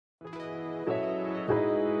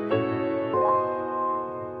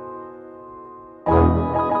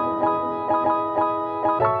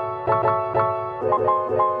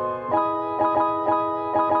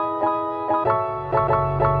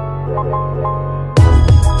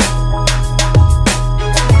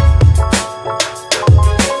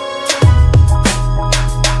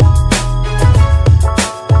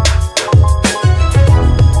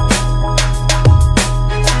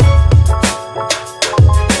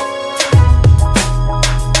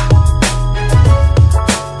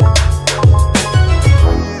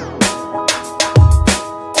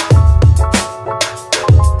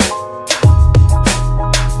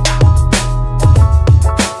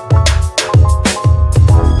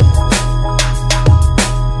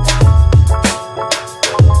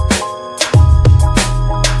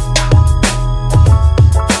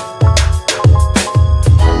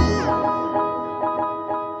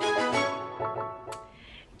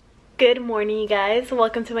Good morning, you guys.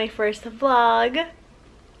 Welcome to my first vlog.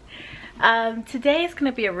 Today is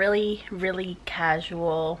gonna be a really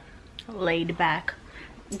casual, laid back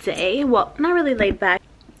day. Well, not really laid back,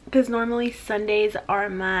 because normally Sundays are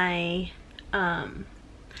my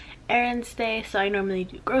errands day, so I normally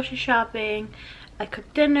do grocery shopping, I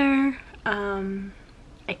cook dinner,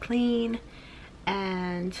 I clean,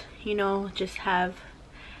 and you know, just have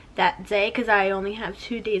that day, because I only have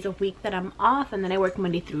 2 days a week that I'm off, and then I work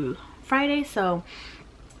Monday through Friday. So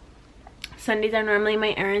Sundays are normally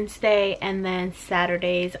my errands day, and then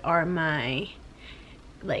Saturdays are my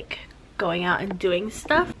like going out and doing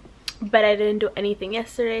stuff. But I didn't do anything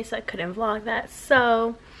yesterday, so I couldn't vlog that,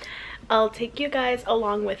 so I'll take you guys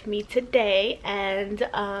along with me today and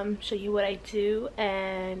show you what I do.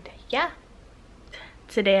 And yeah,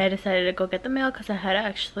 today I decided to go get the mail because I had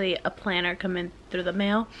actually a planner come in through the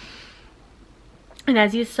mail, and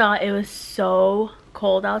as you saw, it was so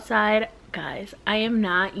cold outside. Guys, I am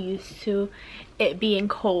not used to it being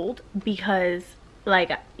cold because,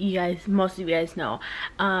 like you guys, most of you guys know,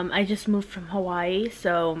 I just moved from Hawaii,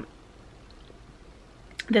 so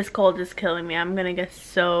this cold is killing me. I'm gonna get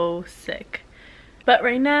so sick. But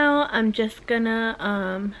right now I'm just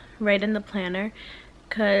gonna write in the planner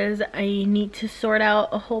because I need to sort out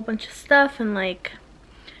a whole bunch of stuff and like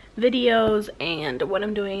videos and what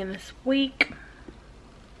I'm doing in this week.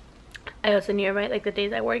 I also need to write like the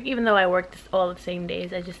days I work, even though I work all the same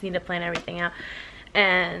days. I just need to plan everything out.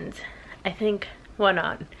 And I think, well,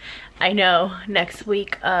 not, I know next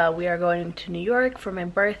week we are going to New York for my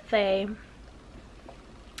birthday.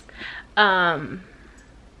 We're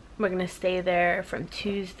gonna stay there from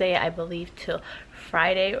Tuesday, I believe, till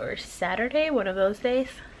Friday or Saturday, one of those days.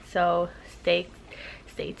 So stay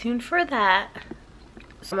tuned for that.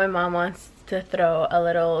 So my mom wants to throw a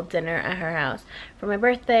little dinner at her house for my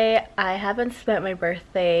birthday. I haven't spent my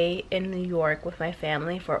birthday in New York with my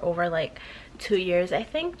family for over like 2 years, I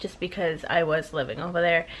think, just because I was living over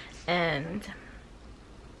there, and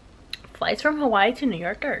flights from Hawaii to New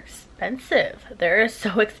York are expensive. They're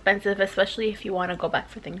so expensive, especially if you want to go back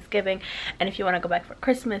for Thanksgiving, and if you want to go back for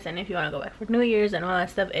Christmas, and if you want to go back for New Year's and all that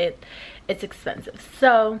stuff. It's expensive.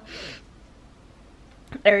 So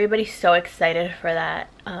everybody's so excited for that.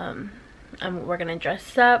 We're gonna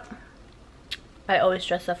dress up. I always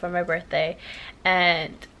dress up for my birthday,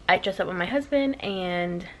 and I dress up with my husband,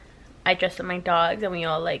 and I dress up my dogs, and we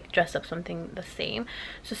all like dress up something the same.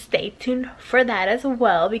 So stay tuned for that as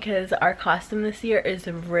well, because our costume this year is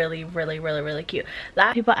really cute. A lot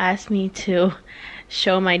of people ask me to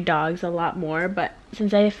show my dogs a lot more, but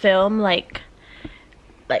since I film like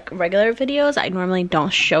regular videos, I normally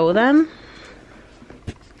don't show them.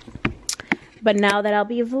 But now that I'll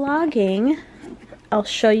be vlogging, I'll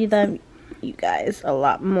show you them, you guys, a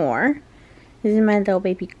lot more. This is my little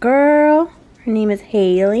baby girl. Her name is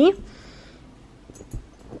Haley.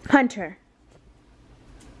 Hunter.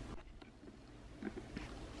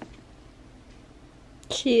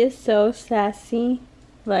 She is so sassy.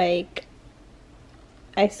 Like,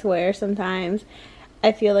 I swear sometimes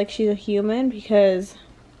I feel like she's a human because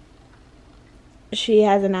she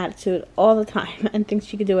has an attitude all the time and thinks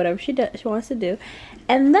she can do whatever she wants to do.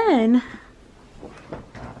 And then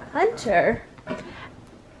Hunter,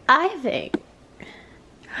 I think,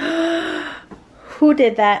 who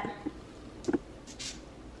did that?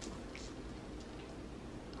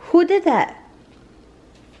 Who did that?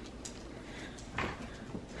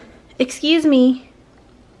 Excuse me.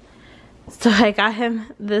 So I got him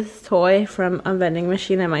this toy from a vending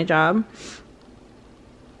machine at my job,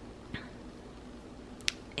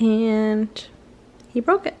 and he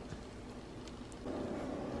broke it.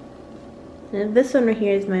 And this one right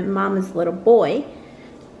here is my mama's little boy.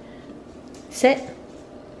 Sit.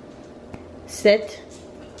 Sit.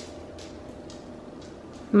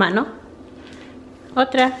 Mano.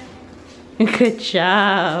 Otra. Good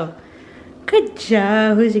job. Good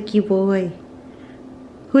job. Who's a cute boy?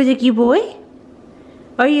 Who's a cute boy?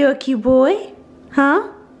 Are you a cute boy?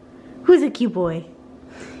 Huh? Who's a cute boy?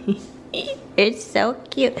 You're so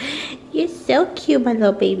cute. You're so cute, my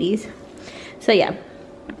little babies. So yeah,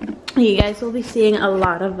 you guys will be seeing a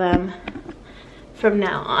lot of them from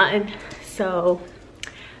now on. So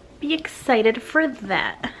be excited for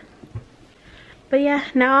that. But yeah,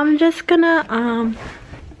 now I'm just gonna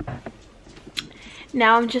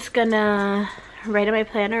write in my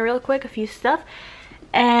planner real quick a few stuff,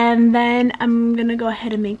 and then I'm gonna go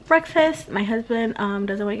ahead and make breakfast. My husband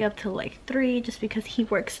doesn't wake up till like 3 just because he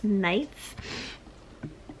works nights,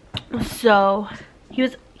 so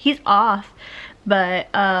he's off, but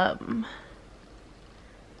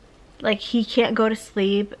like he can't go to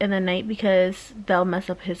sleep in the night because they'll mess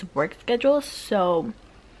up his work schedule. So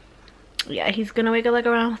yeah, he's gonna wake up like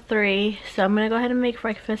around 3, so I'm gonna go ahead and make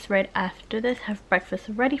breakfast right after this, have breakfast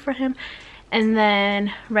ready for him, and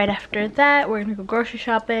then right after that we're gonna go grocery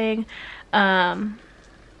shopping.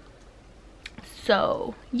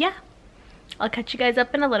 So yeah, I'll catch you guys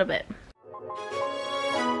up in a little bit.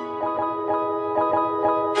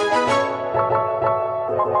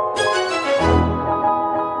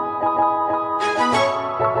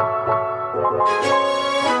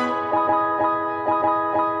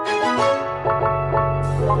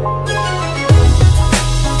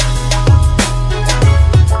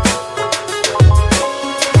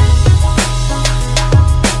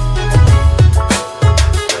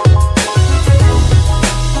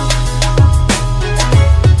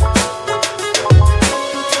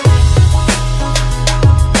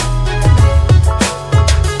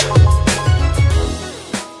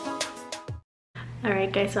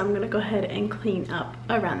 Alright guys, so I'm gonna go ahead and clean up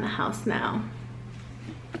around the house now.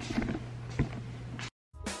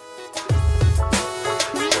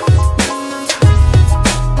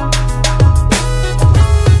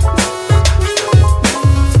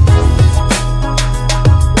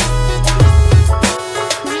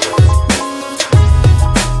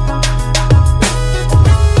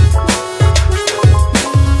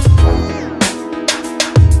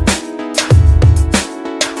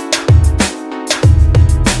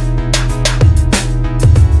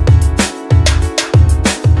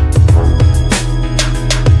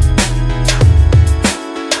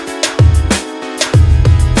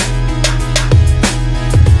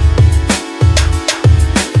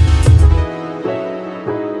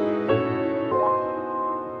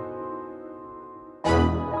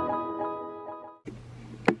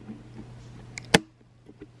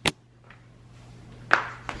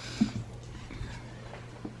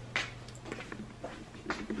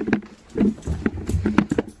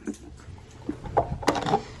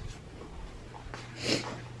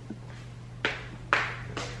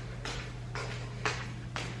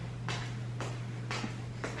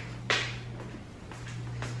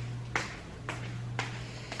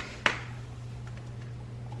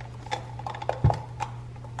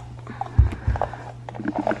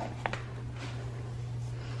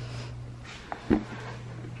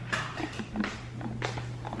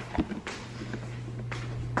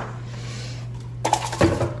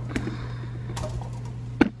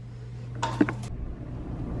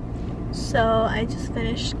 So I just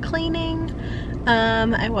finished cleaning.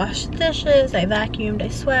 I washed dishes, I vacuumed, I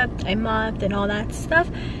swept, I mopped, and all that stuff.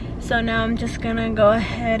 So now I'm just gonna go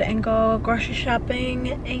ahead and go grocery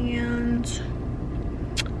shopping, and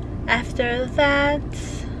after that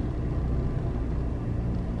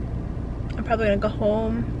I'm probably gonna go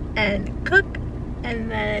home and cook, and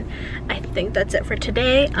then I think that's it for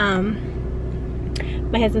today.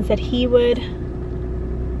 My husband said he would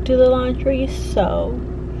do the laundry, so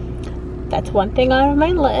that's one thing out of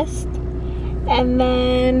my list. And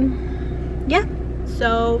then yeah,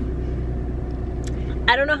 so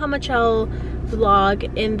I don't know how much I'll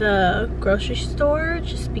vlog in the grocery store,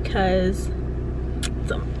 just because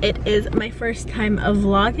it is my first time of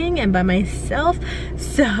vlogging and by myself.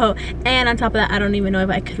 So, and on top of that, I don't even know if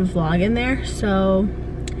I could vlog in there. So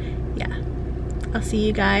yeah, I'll see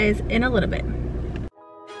you guys in a little bit.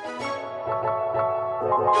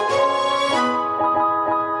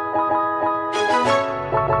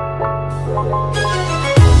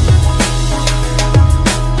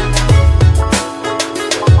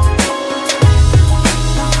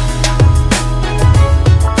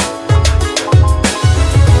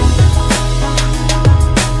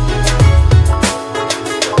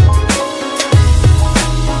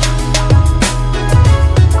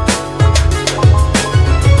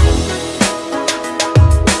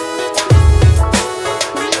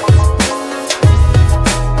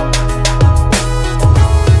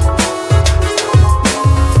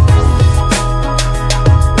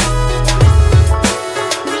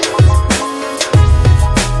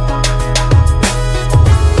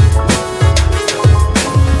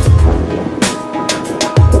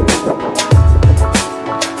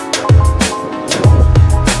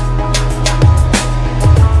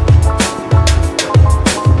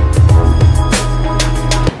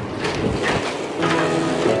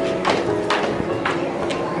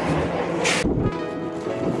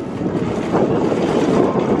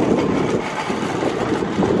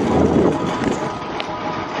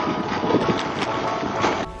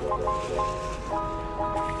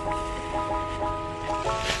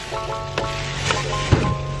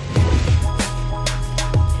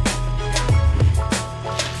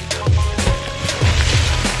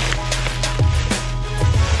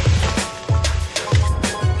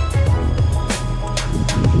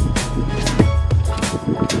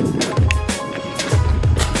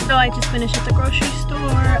 finished at the grocery store.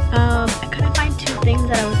 I couldn't find two things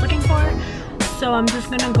that I was looking for, so I'm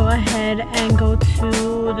just gonna go ahead and go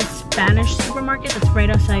to the Spanish supermarket that's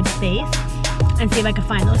right outside Base and see if I can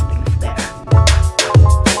find those things there.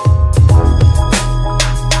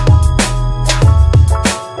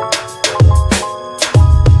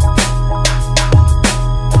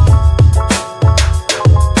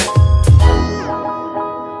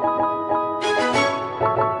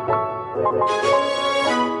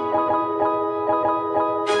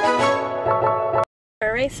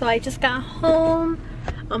 Alright, so I just got home.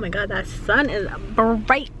 Oh my god, that sun is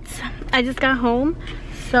bright. I just got home,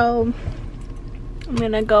 so I'm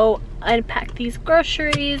gonna go unpack these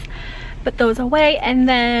groceries, put those away, and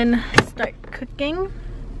then start cooking.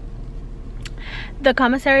 The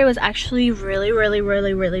commissary was actually really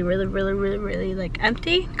like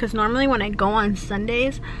empty, because normally when I go on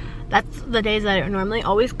Sundays, that's the days that I normally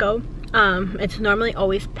always go. It's normally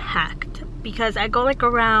always packed because I go like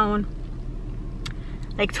around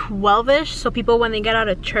like 12ish, so people when they get out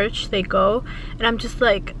of church they go, and I'm just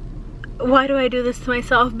like, why do I do this to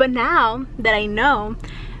myself? But now that I know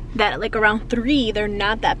that like around 3 they're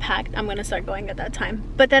not that packed, I'm gonna start going at that time.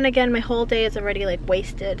 But then again, my whole day is already like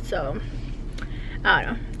wasted, so I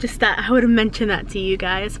don't know, just that I would have mentioned that to you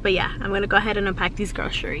guys. But yeah, I'm gonna go ahead and unpack these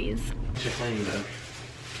groceries. What's your playing though?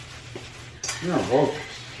 You're not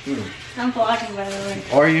vlogging. I'm vlogging, by the way.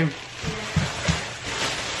 Are you?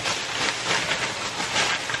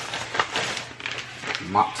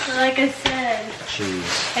 Mops. Like I said,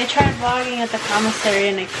 Jeez. I tried vlogging at the commissary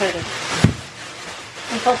and I couldn't.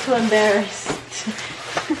 I felt too embarrassed.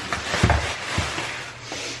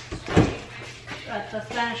 At the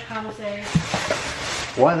Spanish commissary.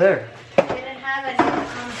 Why there? They didn't have any at the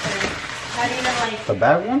commissary. Not even like... The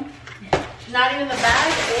bad one? Not even the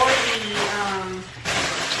bag or the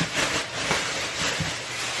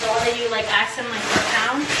all that you like ask them like per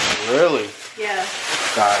pound. Really? Yeah.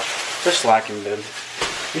 Gosh, they're slacking, dude.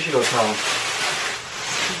 You should go tell them.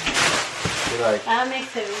 Be like, That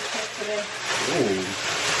makes it today.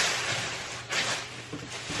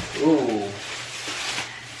 ooh. Ooh.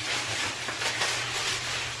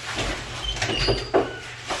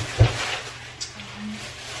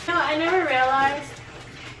 No, I never realized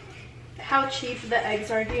how cheap the eggs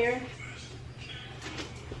are here.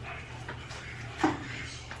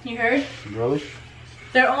 You heard? Really?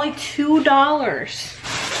 They're only $2.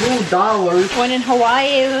 $2? When in Hawaii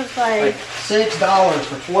it was like $6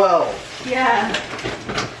 for 12. yeah.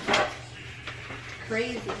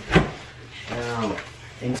 Crazy. Wow.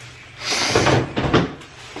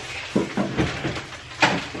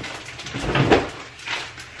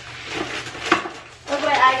 Look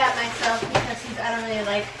what I got myself, because since I don't really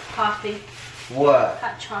like coffee. What?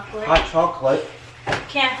 Hot chocolate. Hot chocolate?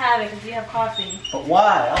 Can't have it because you have coffee. But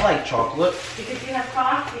why? I like chocolate. Because you have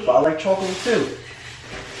coffee. But I like chocolate too.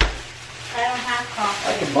 I don't have coffee.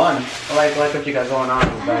 I like a bun. I like what you got going on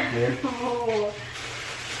back here. Oh.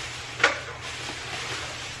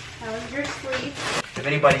 How was your sleep? If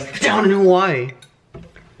anybody's down in Hawaii,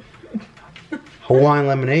 Hawaiian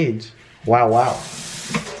lemonades. Wow, wow.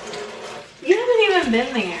 You haven't even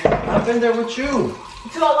been there. I've been there with you.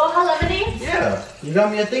 To Aloha Lemonade? Yeah. You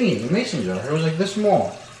got me a thingy, a mason jar. It was like this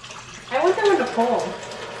small. I went there with Nicole.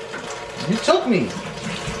 You took me.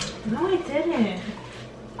 No, I didn't.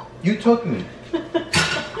 You took me.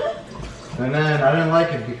 And then I didn't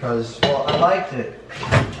like it because, well, I liked it.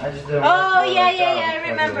 I just didn't like it. Yeah, I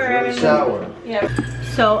remember. It was really sour. Yeah.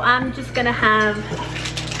 So I'm just gonna have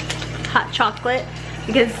hot chocolate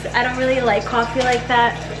because I don't really like coffee like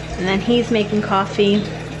that. And then he's making coffee.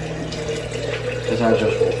 It's not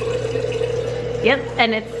just full. Yep,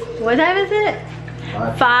 and it's, what time is it?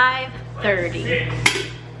 5:30.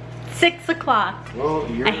 6 o'clock. Well,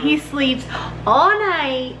 And he sleeps all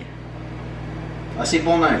night. I sleep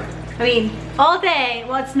all night. I mean, all day.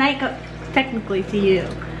 Well, it's night technically to you.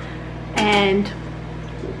 And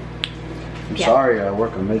I'm yeah. sorry I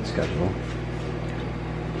work a mid-schedule.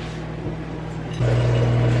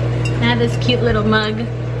 I have this cute little mug.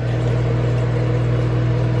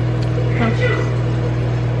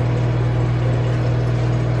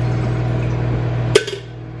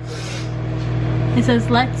 It says,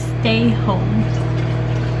 "Let's stay home."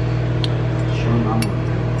 Show number.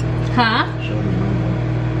 Huh? Show number.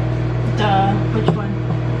 Which one?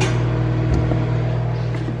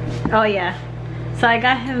 Oh yeah. So I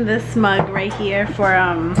got him this mug right here for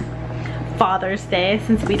Father's Day,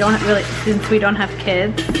 since we don't have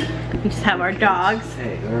kids. We just have our dogs.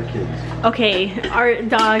 Hey, they're our kids. Okay, our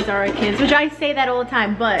dogs are our kids, which I say that all the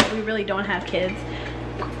time, but we really don't have kids.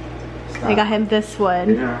 I got him this one.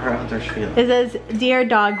 You're gonna hurt Hunter's feelings. It says, "Dear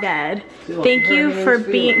Dog Dad, thank you for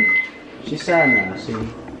being." She's sad now. See, you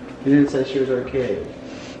didn't say she was our kid.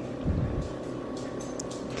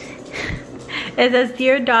 It says,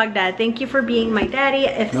 "Dear Dog Dad, thank you for being my daddy.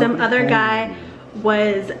 If some other guy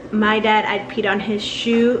was my dad, I'd peed on his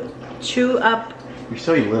shoe, chew up." You're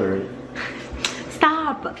so illiterate.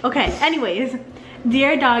 Stop. Okay, anyways.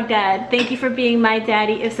 Dear Dog Dad, thank you for being my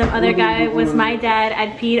daddy. If some other guy was my dad,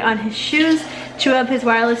 I'd peed on his shoes, chew up his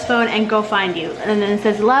wireless phone, and go find you. And then it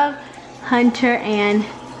says, "Love, Hunter and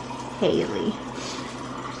Haley."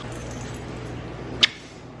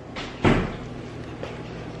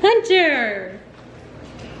 Hunter!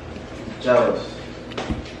 Jealous.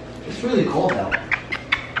 It's really cold out.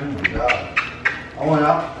 Oh my god. I went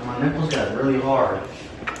up and my nipples got really hard.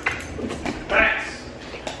 Thanks.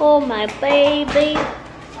 Oh my baby.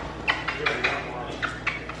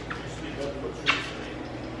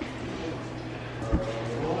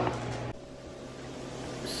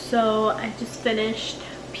 So I just finished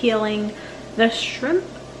peeling the shrimp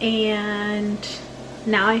and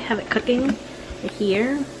now I have it cooking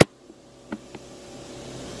here.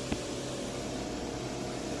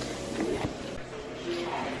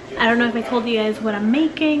 I don't know if I told you guys what I'm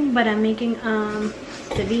making, but I'm making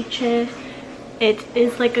ceviche. It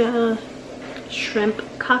is like a shrimp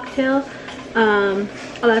cocktail. A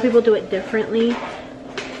lot of people do it differently.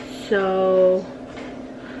 So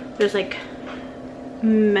there's like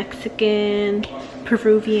Mexican,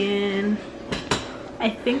 Peruvian, I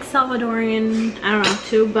think Salvadorian, I don't know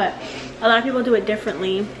too, but a lot of people do it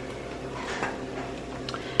differently.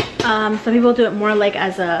 Some people do it more like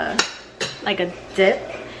as a dip,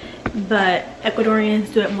 but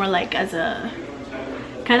Ecuadorians do it more like as a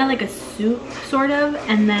kind of like a soup sort of.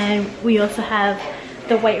 And then we also have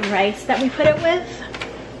the white rice that we put it with,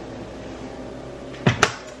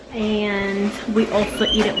 and we also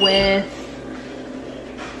eat it with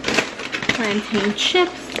plantain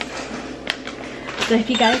chips. So if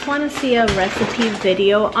you guys want to see a recipe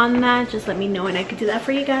video on that, just let me know and I could do that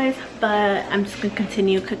for you guys. But I'm just gonna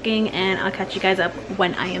continue cooking and I'll catch you guys up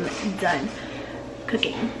when I am done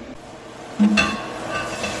cooking.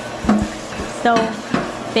 So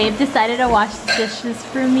babe decided to wash the dishes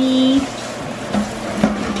for me.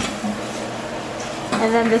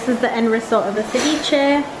 And then this is the end result of the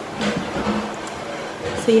ceviche.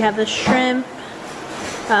 So you have the shrimp,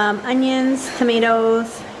 onions,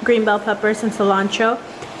 tomatoes, green bell peppers, and cilantro,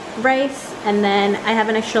 rice, and then I have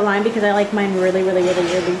an extra lime because I like mine really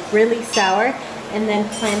sour, and then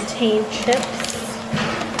plantain chips,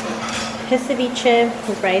 his ceviche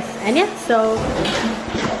with rice, and yeah, so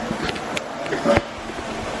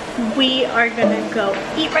we are gonna go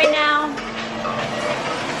eat right now.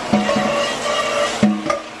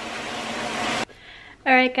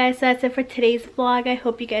 Alright guys, so that's it for today's vlog. I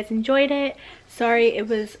hope you guys enjoyed it. Sorry it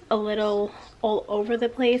was a little all over the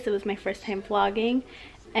place. It was my first time vlogging,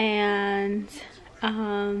 and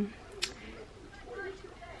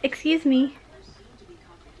excuse me.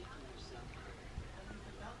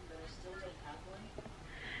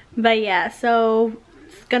 But yeah, so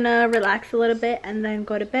just gonna relax a little bit and then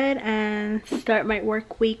go to bed and start my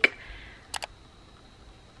work week.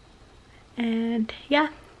 And yeah,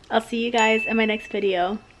 I'll see you guys in my next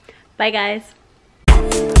video. Bye guys.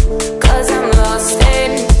 'Cause I'm lost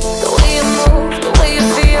in the way you move, the way you